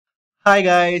Hi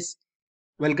guys,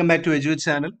 welcome back to Edu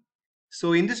channel.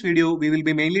 So in this video, we will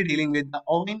be mainly dealing with the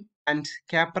ovine and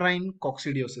caprine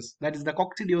coccidiosis. That is the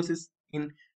coccidiosis in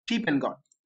sheep and goat.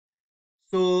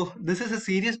 So this is a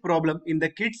serious problem in the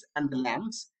kids and the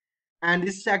lambs, and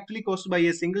this is actually caused by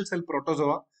a single cell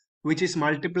protozoa which is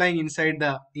multiplying inside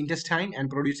the intestine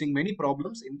and producing many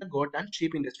problems in the goat and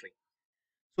sheep industry.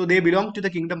 So they belong to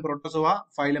the kingdom Protozoa,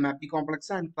 phylum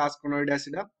Apicomplexa, and class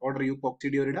Conoidacida, order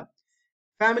Eucoccidiorida.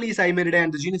 Family is Eimeridae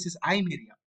and the genus is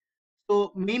Eimeria.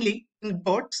 So mainly in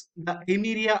birds, the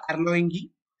Eimeria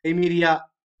arloingi, Eimeria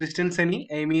christenseni,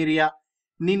 Eimeria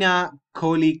nina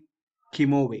coli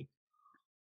kimove.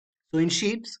 So in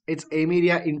sheep, it's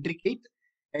Eimeria intricate,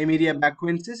 Eimeria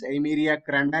bacuensis, Eimeria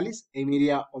crandalis,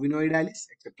 Eimeria ovinoidalis,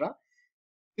 etc.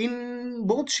 In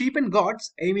both sheep and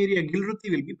goats, Eimeria gilruthi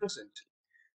will be present.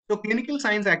 So clinical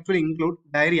signs actually include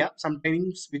diarrhea,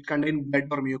 sometimes which contain blood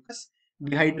or mucus,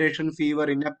 dehydration, fever,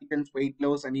 inappetence, weight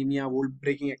loss, anemia, wool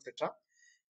breaking, etc.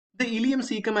 The ileum,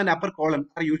 cecum, and upper colon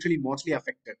are usually mostly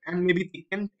affected and may be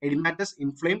thickened, edematous,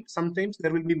 inflamed. Sometimes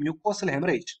there will be mucosal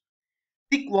hemorrhage.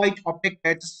 Thick white opaque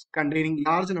patches containing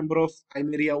large number of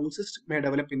Eimeria oocysts may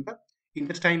develop in the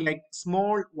intestine like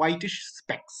small whitish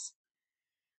specks.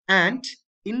 And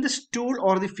in the stool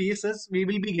or the feces, we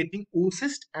will be getting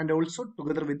oocyst and also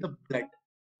together with the blood.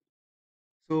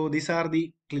 So these are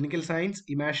the clinical signs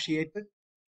emaciated.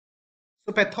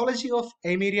 So pathology of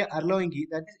Eimeria arloingi,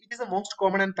 that is, it is the most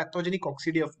common and pathogenic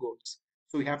coccidia of goats.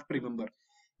 So we have to remember.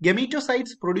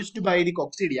 Gametocytes produced by the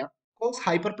coccidia cause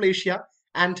hyperplasia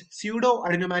and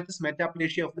pseudoadenomatous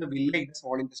metaplasia of the villi in the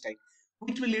small intestine,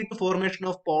 which will lead to formation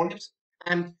of polyps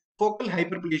and focal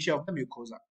hyperplasia of the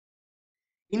mucosa.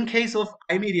 In case of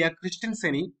Eimeria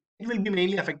christenseni, it will be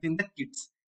mainly affecting the kids.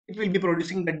 It will be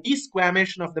producing the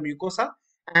desquamation of the mucosa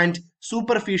and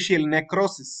superficial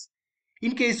necrosis.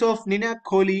 In case of Nina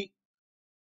coli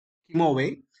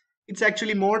kimove, it's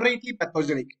actually moderately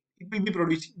pathogenic. It will be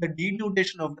producing the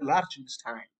denudation of the large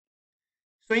intestine.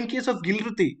 So in case of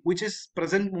Gilruthi, which is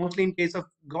present mostly in case of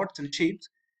goats and sheep,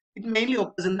 it mainly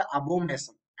occurs in the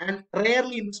abomasum and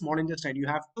rarely in the small intestine. You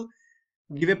have to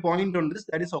give a point on this,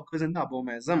 that is occurs in the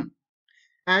abomasum.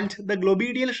 And the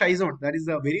globedial schizones, that is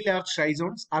the very large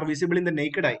schizones, are visible in the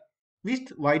naked eye with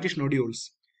whitish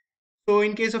nodules. So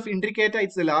in case of intricata,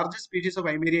 it's the largest species of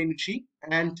Eimeria in sheep,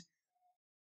 and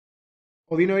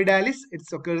ovinoidalis,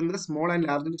 it's occurs in the small and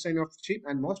large intestine of sheep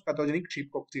and most pathogenic sheep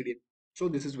coccidian. So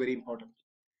this is very important.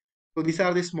 So these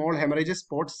are the small hemorrhages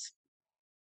spots.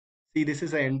 See, this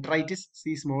is a enteritis.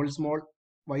 See small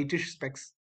whitish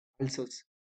specks, ulcers.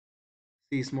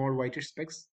 See small whitish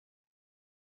specks,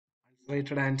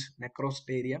 ulcerated and necrosed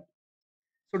area.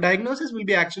 So diagnosis will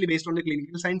be actually based on the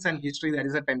clinical signs and history. That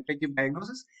is a tentative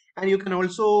diagnosis, and you can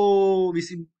also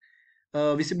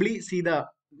visibly see the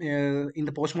in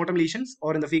the postmortem lesions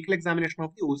or in the fecal examination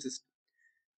of the oocyst.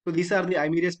 So these are the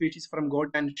Eimeria species from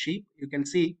goat and sheep. You can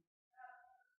see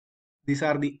these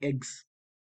are the eggs,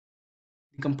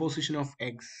 the composition of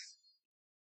eggs.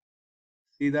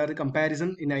 These are the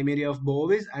comparison in Eimeria of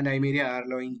bovis and Eimeria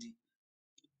arloingi.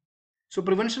 So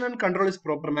prevention and control is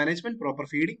proper management, proper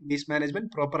feeding, waste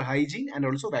management, proper hygiene, and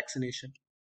also vaccination.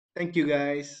 Thank you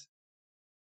guys.